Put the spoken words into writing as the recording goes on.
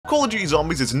Call of Duty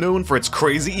Zombies is known for its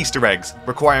crazy Easter eggs,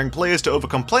 requiring players to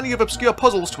overcome plenty of obscure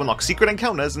puzzles to unlock secret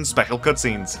encounters and special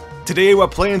cutscenes. Today we're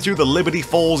playing through the Liberty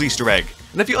Falls Easter egg,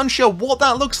 and if you're unsure what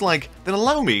that looks like, then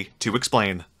allow me to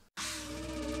explain.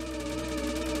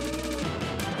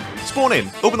 Spawn in,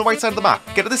 open the right side of the map,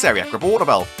 get to this area, grab a water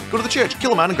bell, go to the church,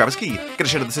 kill a man and grab his key, get a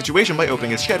shed of the situation by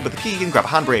opening his shed with the key and grab a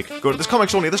handbrake, go to this comic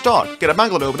store near the start, get a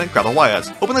mangle and open it, grab the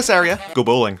wires, open this area, go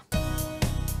bowling.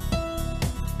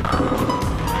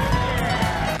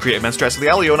 Create immense stress for the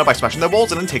alley owner by smashing their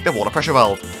walls in and take their water pressure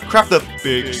valve. Craft the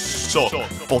Big Suck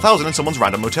 4000 in someone's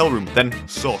random motel room, then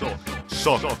suck,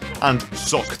 and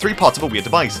suck 3 parts of a weird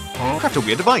device. Craft a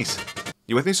weird device.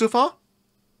 You with me so far?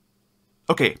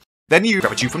 Okay. Then you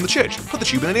grab a tube from the church, put the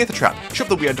tube in an aether trap, shove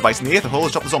the weird device in the aether hole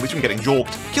and stop the zombies from getting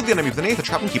jolked. Kill the enemy with an aether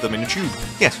trap and keep them in a tube.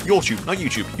 Yes, your tube, not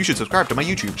YouTube. You should subscribe to my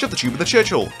YouTube. Shove the tube in the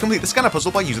church hole. Complete the scanner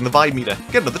puzzle by using the vibe meter.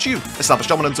 Get another tube. Establish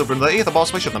dominance over the aether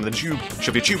boss by shoving them in the tube.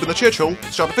 Shove your tube in the church hole,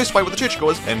 start a fist fight with the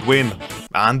churchgoers, and win.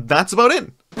 And that's about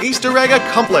it. Easter egg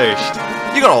accomplished.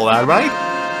 You got all that, right?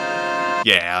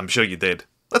 Yeah, I'm sure you did.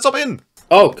 Let's hop in.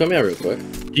 Oh, come here real quick.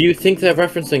 Do you think they're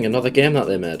referencing another game that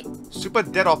they made? Super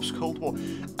Dead Ops Cold War.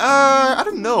 I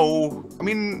don't know. I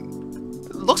mean,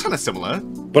 it looks kind of similar.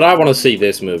 But I want to see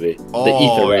this movie. Oh, the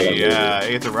Aetherella yeah,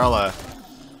 movie. Aetherella.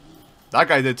 That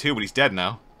guy did too, but he's dead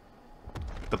now.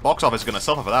 The box office is going to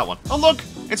suffer for that one. Oh look!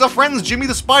 It's our friends Jimmy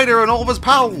the Spider and all of his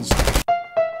pals!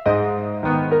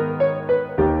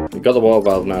 We've got the water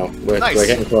valve now. We're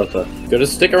getting closer. Gotta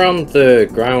stick around the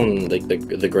ground, like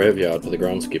the graveyard for the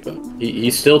groundskeeper.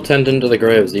 He's still tending to the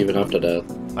graves even after death.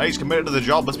 Hey, he's committed to the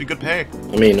job, must be good pay.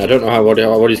 I mean, I don't know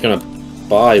what he's gonna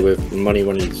buy with money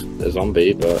when he's a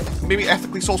zombie, but... Maybe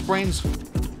ethically sourced brains?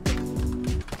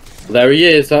 There he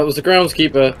is, that was the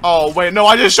groundskeeper. Oh wait, no,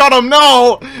 I just shot him,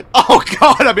 no! Oh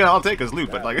god, I mean, I'll take his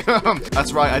loot, but like...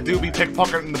 That's right, I do be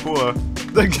pickpocketing the poor.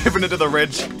 Then giving it to the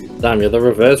rich. Damn, you're the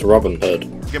reverse Robin Hood.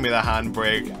 Give me the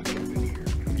handbrake.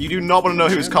 You do not want to know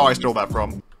whose car I stole that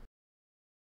from.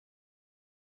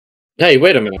 Hey,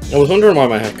 wait a minute. I was wondering why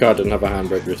my car didn't have a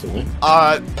handbrake recently.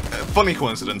 Funny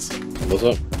coincidence. Was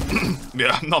it?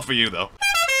 Yeah, not for you though.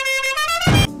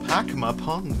 Pack my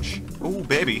punch. Oh,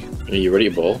 baby. Are you ready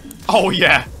to ball? Oh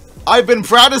yeah. I've been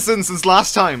practicing since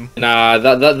last time. Nah,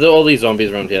 all these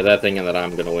zombies around here, they're thinking that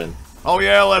I'm gonna win. Oh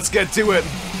yeah, let's get to it.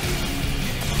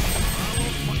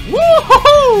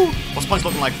 Woohoo! What's punch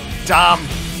looking like? Damn.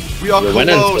 We are We're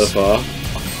winning so far.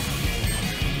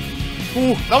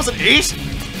 Ooh, that was an 8.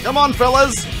 Come on,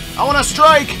 fellas. I want to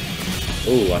strike.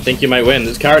 Ooh, I think you might win.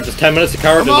 This character's 10 minutes of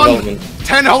character development.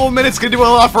 10 whole minutes can do a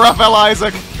lot for FL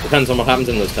Isaac. Depends on what happens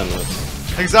in those 10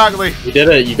 minutes. Exactly. You did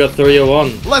it. You got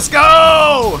 301. Let's go!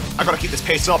 I gotta keep this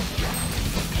pace up.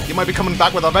 You might be coming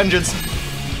back with a vengeance.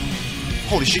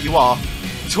 Holy shit, you are.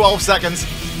 12 seconds.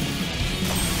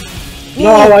 No,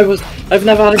 I've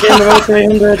never had a game around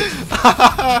 300.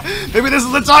 Maybe this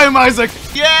is the time, Isaac.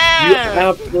 Yeah! You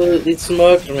absolutely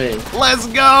smoked me. Let's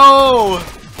go!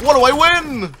 What do I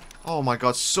win? Oh my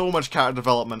god, so much character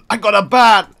development. I got a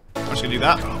bat! I'm just gonna do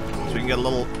that, so we can get a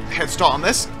little head start on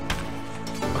this.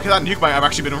 Okay, that nuke might have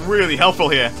actually been really helpful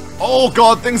here. Oh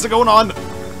god, things are going on.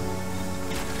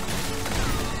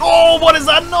 Oh, what is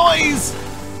that noise?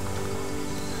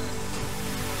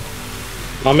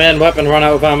 My main weapon ran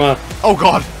out of ammo. Oh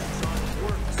god.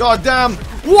 God damn.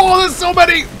 Whoa, there's so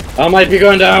many! I might be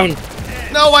going down.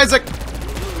 No, Isaac!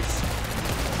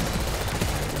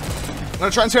 I'm gonna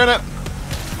try and turn it.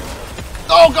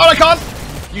 Oh god, I can't!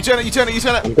 You turn it, you turn it, you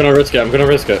turn it. I'm gonna risk it, I'm gonna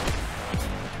risk it.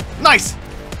 Nice!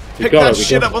 Pick that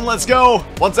shit up and let's go!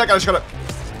 1 second, I just gotta...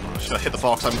 Oh, should I hit the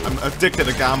box? I'm addicted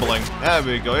to gambling. There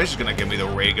we go, he's just gonna give me the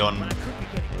ray gun.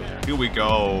 Here we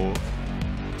go.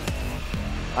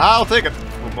 I'll take it.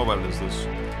 What weapon is this?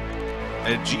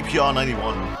 A GPR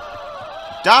 91.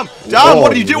 Damn! Damn! Whoa, what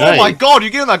did you do? nice. Oh my god! You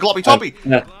gave him that gloppy toppy.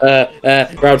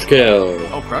 Crouch kill.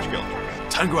 Oh, crash kill.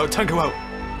 Tango out! Tango out!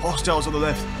 Hostiles on the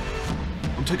left.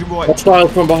 I'm taking right. Hostile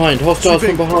from behind. Hostiles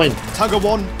from behind. Tango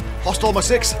 1. Hostile my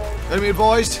 6. Enemy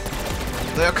advised.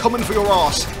 They are coming for your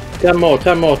ass. 10 more.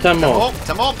 10 more. 10 more.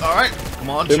 10 more. All right. Come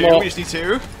on. 2 2. more. We just need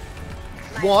 2.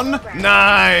 1.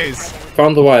 Nice.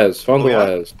 Found the wires. Found the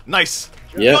wires. Nice.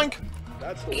 Yeah. Alright,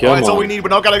 that's all we need. We're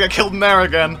not gonna get killed in there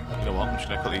again. You know what? I'm just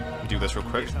gonna quickly do this real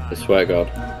quick. I swear God.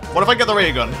 What if I get the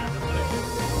ray gun?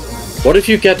 What if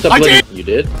you get the I did! You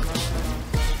did?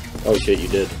 Oh shit, you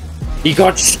did. He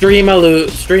got streamer loot.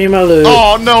 Streamer loot.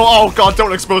 Oh no! Oh god!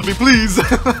 Don't expose me, please.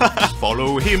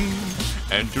 Follow him,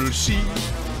 and you'll see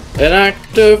An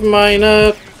active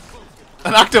miner.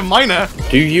 an active miner.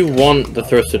 Do you want the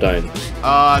thrusterdyne?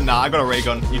 Nah. I got a ray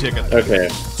gun. You take it. Okay.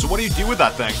 So what do you do with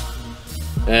that thing?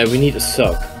 We need a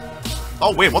suck.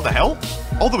 Oh, wait, what the hell?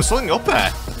 Oh, there was something up there.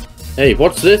 Hey,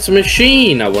 what's this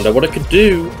machine? I wonder what it could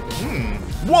do.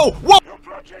 Whoa, whoa!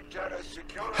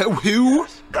 Who?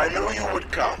 I knew you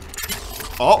would come.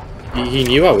 Oh. He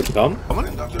knew I would come.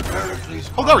 Dr. Pericles.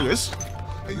 Oh, there he is.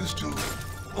 I used to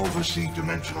oversee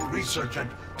dimensional research at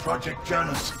Project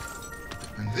Janus.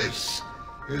 And this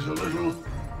is a little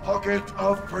pocket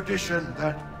of perdition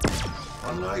that,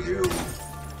 unlike you,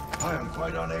 I am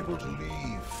quite unable to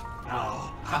leave.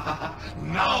 Now,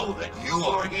 now that you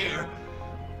are here,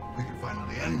 we can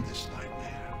finally end this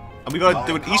nightmare. And we gotta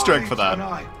do an Easter egg for that.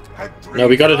 No,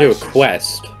 we gotta do a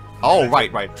quest. Oh,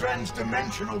 right.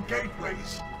 Trans-dimensional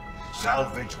gateways.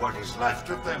 Salvage what is left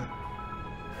of them.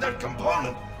 That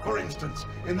component, for instance,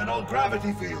 in the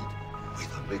null-gravity field.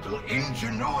 With a little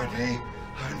ingenuity,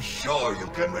 I'm sure you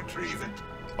can retrieve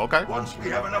it. Okay. Once we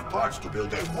have enough parts to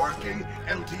build a working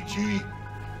LTG,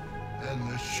 then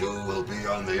the shoe will be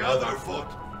on the other foot.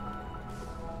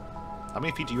 How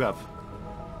many feet do you have?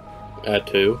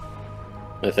 2,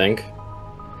 I think.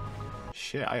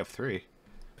 Shit, I have 3.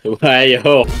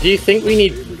 Hey-yo. Do you think we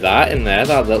need that in there,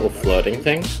 that little floating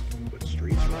thing?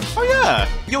 Oh, yeah.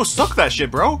 Yo, suck that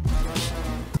shit, bro.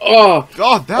 Oh!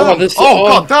 God damn. Oh, this,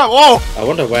 God damn. Oh! I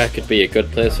wonder where could be a good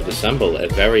place to assemble a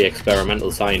very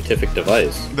experimental scientific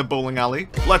device. The bowling alley.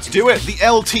 Let's do it. The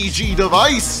LTG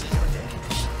device.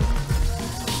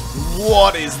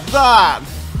 What is that?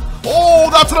 Oh,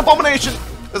 that's an abomination.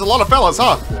 There's a lot of fellas,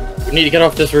 huh? We need to get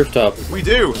off this rooftop. We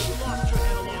do.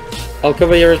 I'll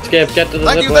cover your escape. Get to the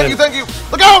Thank you.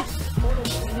 Look out!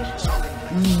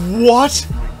 What?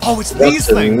 Oh, it's these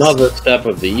That's things. another step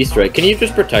of the Easter egg. Can you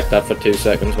just protect that for 2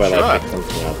 seconds while I pick Sure.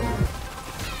 something up?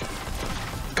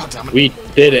 God damn it. We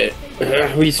did it.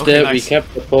 We nice.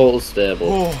 kept the pole stable.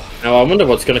 Oh. Now I wonder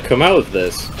what's going to come out of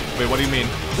this. Wait, what do you mean?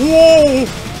 Whoa!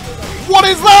 What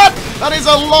is that? That is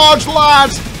a large lad.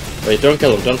 Wait, don't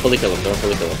kill him. Don't fully kill him. Don't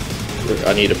fully kill him.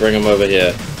 I need to bring him over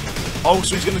here. Oh,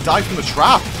 so he's gonna die from the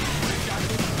trap.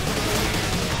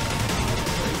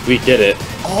 We did it.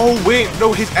 Oh, wait,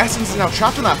 no, his essence is now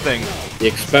trapped in that thing. The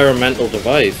experimental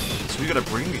device. So we gotta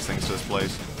bring these things to this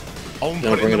place. Oh, and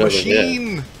Gotta put it in bring the it over here.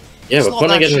 machine. Yeah, Slot we're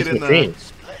putting that it in shit this in there. machine.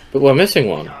 But we're missing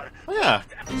one. Oh, yeah.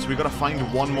 So we gotta find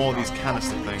one more of these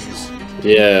canister things.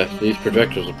 Yeah, these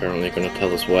projectors apparently are going to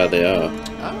tell us where they are.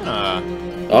 Ah,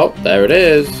 Oh, there it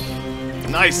is.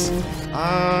 nice.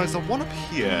 Is there one up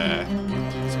here?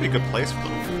 This would be a good place for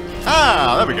them.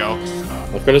 Ah, there we go.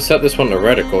 I've got to set this one to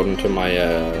red according to my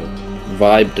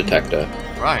vibe detector.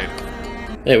 Right.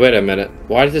 Hey, wait a minute.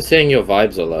 Why is it saying your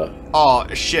vibes are low? Oh,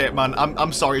 shit, man.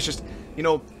 I'm sorry. It's just, you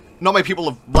know, not many people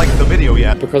have liked the video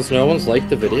yet. Because no one's liked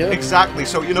the video? Exactly.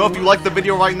 So, you know, if you like the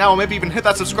video right now, maybe even hit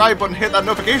that subscribe button, hit that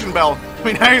notification bell. I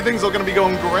mean, everything's all gonna be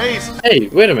going great. Hey,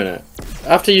 wait a minute.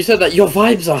 After you said that, your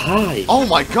vibes are high. Oh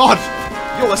my god.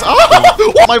 Yo, let's...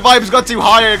 Oh! My vibes got too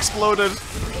high, I exploded.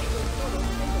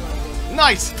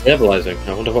 Nice. Stabilizing.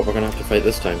 I wonder what we're going to have to fight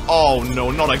this time. Oh,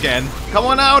 no, not again. Come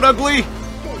on out, ugly.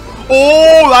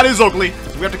 Oh, that is ugly.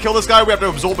 We have to kill this guy, we have to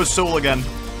absorb his soul again.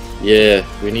 Yeah,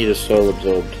 we need his soul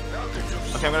absorbed.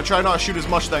 Okay, I'm gonna try not to shoot as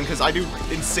much then, because I do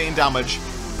insane damage.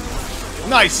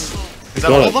 Nice! Is that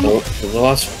Got all it. of them? The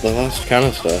last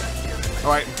canister.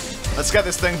 Alright, let's get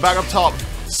this thing back up top.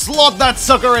 Slot that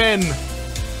sucker in!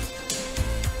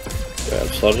 Yeah,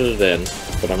 I've slotted it in,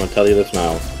 but I'm going to tell you this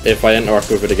now. If I interact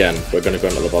with it again, we're going to go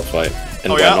into the boss fight.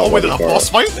 And Oh we're yeah? not Oh wait, ready there's a for boss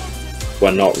it. fight?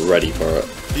 We're not ready for it.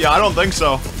 Yeah, I don't think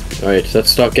so. Alright, let's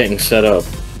start getting set up.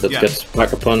 Let's Yeah. get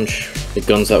Pack-a-Punch, the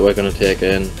guns that we're going to take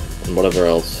in, and whatever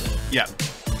else. Yeah.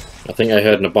 I think I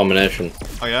heard an abomination.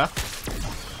 Oh yeah?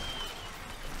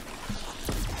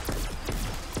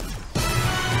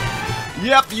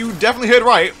 Yep, you definitely heard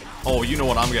right. Oh, you know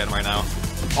what I'm getting right now.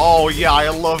 Oh yeah, I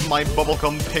love my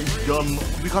bubblegum pink gun.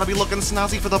 We gotta be looking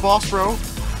snazzy for the boss, bro.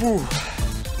 Whew.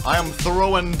 I am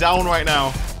throwing down right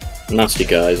now. Nasty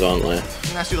guys, aren't they?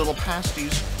 Nasty little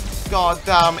pasties.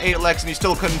 Goddamn 8 legs and you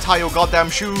still couldn't tie your goddamn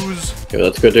shoes. Okay,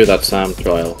 let's go do that SAM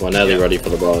trial. We're nearly Yeah. ready for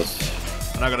the boss.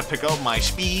 And I gotta pick up my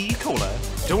speed cola.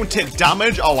 Don't take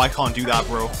damage? Oh, I can't do that,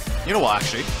 bro. You know what,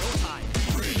 actually?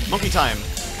 Monkey time.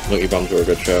 Monkey bombs were a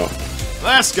good shout.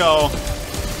 Let's go.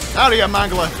 Howdy,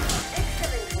 Mangler.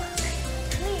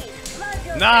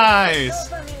 Nice.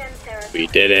 We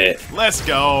did it. Let's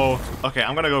go. Okay,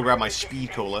 I'm gonna go grab my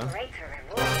speed cola.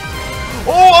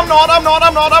 Oh, I'm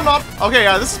not. Okay,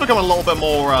 yeah, this is becoming a little bit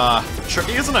more,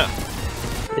 tricky, isn't it?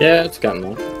 Yeah, it's getting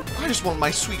there. I just want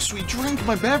my sweet, sweet drink,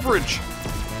 my beverage.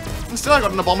 Instead, I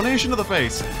got an abomination to the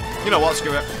face. You know what,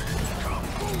 screw it.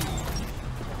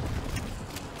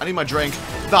 I need my drink.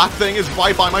 That thing is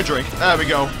right by my drink. There we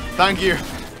go. Thank you.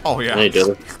 Oh, yeah. Hey,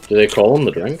 do they call him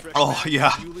the drink? Oh,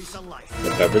 yeah.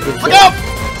 The beverages. Look out!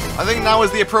 I think now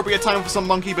is the appropriate time for some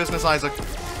monkey business, Isaac.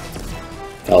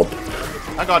 Help.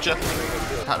 I gotcha.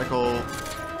 Tactical.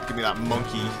 Give me that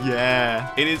monkey. Yeah.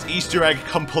 It is Easter egg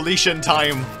completion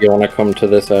time. You wanna come to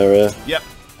this area? Yep.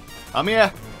 I'm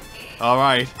here.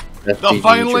 Alright. The FGG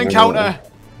final encounter.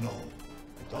 No,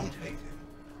 don't hate him.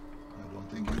 I don't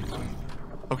think you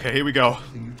will. Okay, here we go.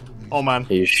 Oh man.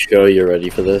 Are you sure you're ready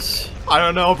for this? I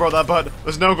don't know, brother, but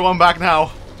there's no going back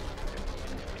now.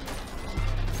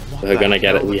 We're gonna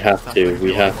get it. We have to.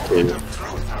 We have to.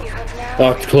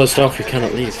 Oh, it's closed off. We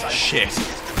cannot leave. Shit.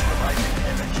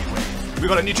 We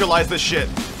gotta neutralize this shit.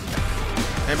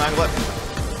 Hey, Manglet.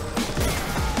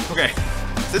 Okay.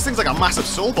 This thing's like a massive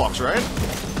soul box, right?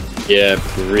 Yeah,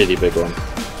 really big one.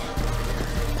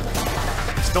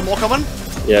 Still more coming?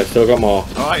 Yeah, I've still got more.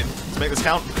 Alright, let's make this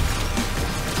count.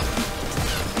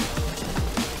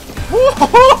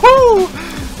 Woohoo!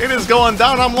 It is going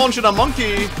down. I'm launching a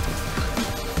monkey.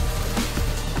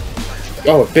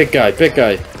 Oh, big guy, big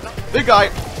guy. Big guy.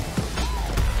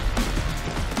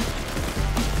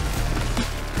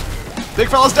 Big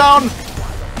fella's down.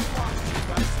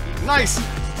 Nice.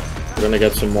 We're gonna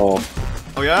get some more.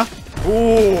 Oh yeah?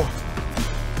 Ooh.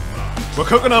 We're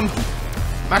cooking them.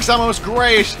 Max ammo's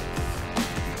great.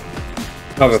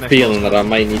 I have a feeling that I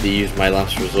might need to use my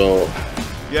last resort.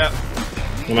 Yeah.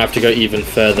 I'm gonna have to go even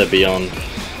further beyond.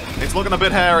 It's looking a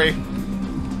bit hairy.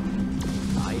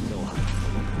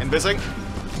 Invising.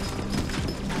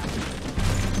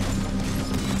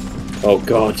 Oh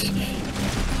god.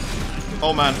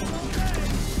 Oh man.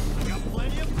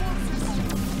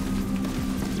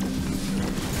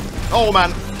 Oh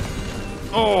man.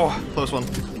 Oh, close one.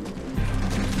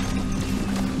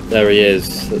 There he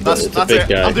is. That's a big it.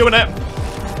 guy. I'm doing it.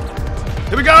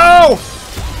 Here we go!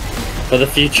 For the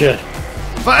future.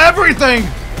 For everything!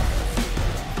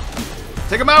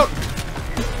 Take him out!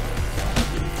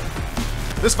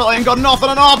 This fella ain't got nothing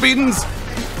on our beatings!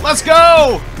 Let's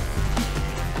go!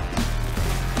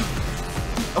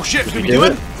 Oh shit, did we do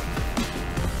it?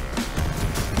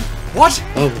 What?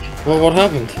 Oh, well, what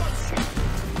happened?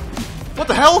 What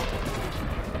the hell?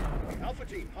 Alpha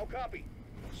team, how copy?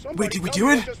 Wait, did we do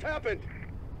it? Just happened.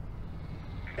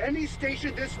 Any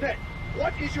station this net.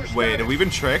 What is your status? Wait, have we been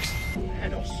tricked?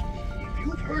 Panos, if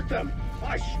you've hurt them,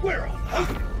 I swear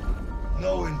on.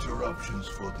 No interruptions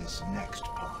for this next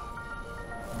part.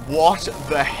 What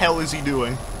the hell is he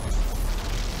doing?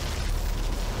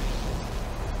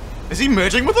 Is he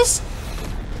merging with us?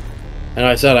 And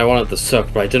I said I wanted the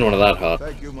suck, but I didn't want it that hard.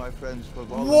 Thank you, my friends, for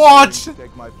What? to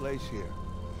take my place here.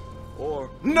 Or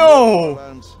No!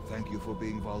 Lance, thank you for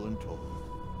being voluntold.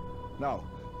 Now,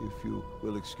 if you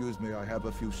will excuse me, I have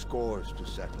a few scores to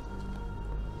settle.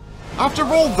 After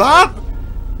all that?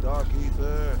 Dark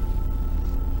Ether.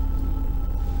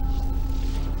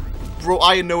 Bro,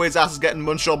 I know his ass is getting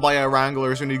munched on by a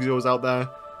wrangler as soon as he goes out there.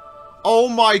 Oh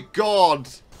my god.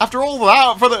 After all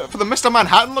that, for the Mr.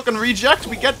 Manhattan looking reject,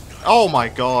 we get... Oh my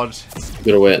god.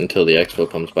 We're gonna wait until the exfil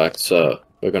comes back, so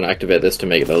we're gonna activate this to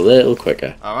make it a little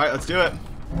quicker. Alright, let's do it.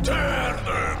 Tear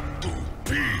them to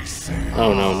pieces.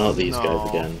 Oh no, not these guys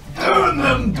again. Turn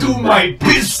them to my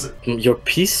pieces. Your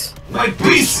piece? My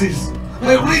pieces.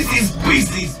 My Reese's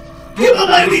pieces. Give them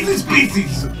my Reese's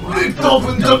pieces. Ripped off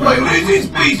and took my Reese's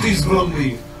pieces from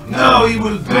me. Now he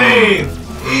will pay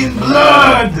in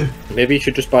blood. Maybe you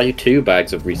should just buy you 2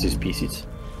 bags of Reese's Pieces.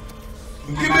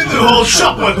 Give me the whole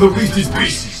shop worth of Reese's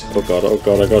pieces. Oh god,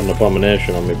 I got an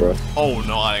abomination on me, bro. Oh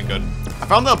no, that ain't good. I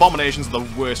found the abominations are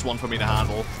the worst one for me to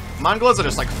handle. Manglers are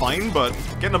just like fine, but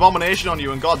get an abomination on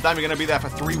you and goddamn you're gonna be there for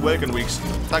 3 working weeks.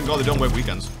 Thank god they don't work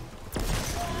weekends.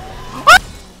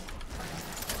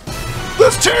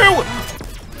 There's 2!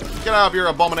 Get out of your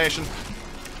abomination.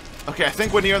 Okay, I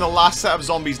think we're near the last set of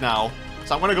zombies now.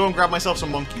 So I'm gonna go and grab myself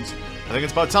some monkeys. I think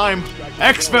it's about time.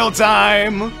 Exfil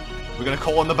time! We're gonna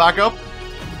call in the backup?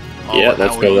 Oh, Yeah,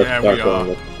 let's go. Let's yeah, we start are.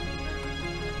 going.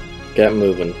 Get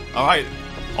moving. Alright.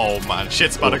 Oh man,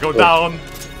 shit's about to go down.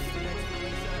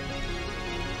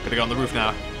 Gotta go on the roof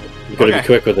now. You gotta Okay. be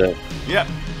quick with it. Yep.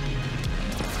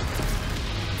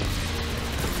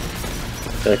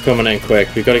 They're coming in quick.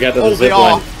 We gotta get to Oh, the they zip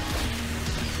are. line.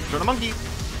 Turn a monkey.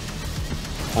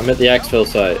 I'm at the exfil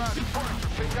site.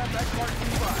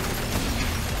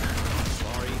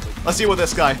 Let's see what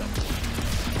this guy.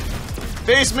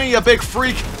 Face me, you big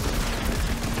freak.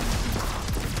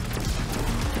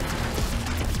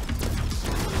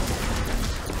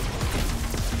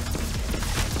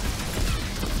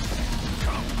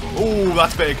 Ooh,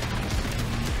 that's big.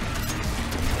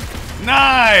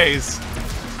 Nice.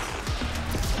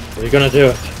 Are you gonna do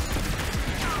it?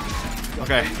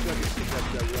 Okay.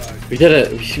 We did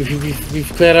it. We've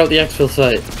cleared out the exfil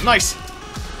site. Nice.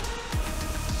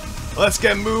 Let's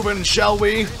get moving, shall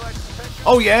we?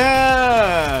 Oh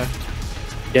yeah!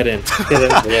 Get in. Get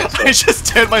in. I just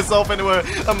turned myself into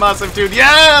a massive dude.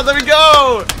 Yeah, there we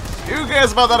go! Who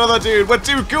cares about that other dude? We're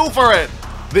too cool for it!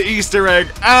 The Easter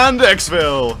egg and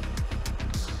exfil!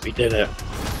 We did it.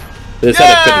 This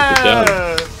had a pretty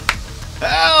good job.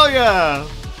 Hell yeah!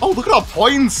 Oh, look at our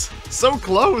points! So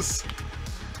close!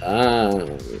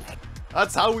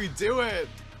 That's how we do it!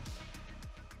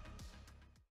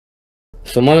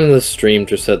 Someone in the stream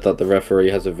just said that the referee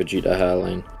has a Vegeta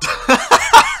hairline.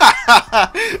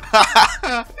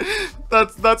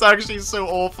 That's actually so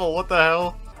awful. What the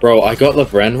hell? Bro, I got the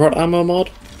Brenrot ammo mod.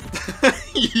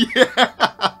 Yeah.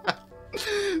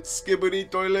 Skibbity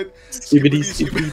toilet. Skibbity